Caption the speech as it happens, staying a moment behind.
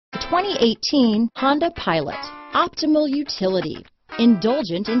2018 Honda Pilot. Optimal utility,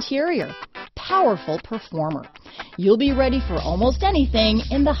 indulgent interior, powerful performer. You'll be ready for almost anything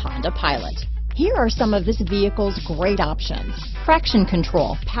in the Honda Pilot. Here are some of this vehicle's great options: traction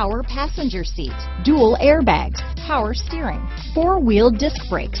control, power passenger seat, dual airbags, power steering, four-wheel disc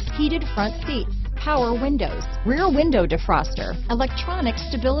brakes, heated front seats, power windows, rear window defroster, electronic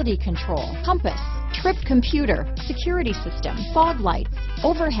stability control, compass, trip computer, security system, fog lights,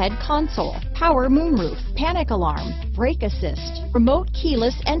 overhead console, power moonroof, panic alarm, brake assist, remote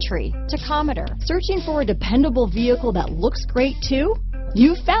keyless entry, tachometer. Searching for a dependable vehicle that looks great too?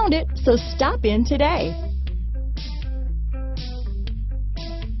 You found it, so stop in today.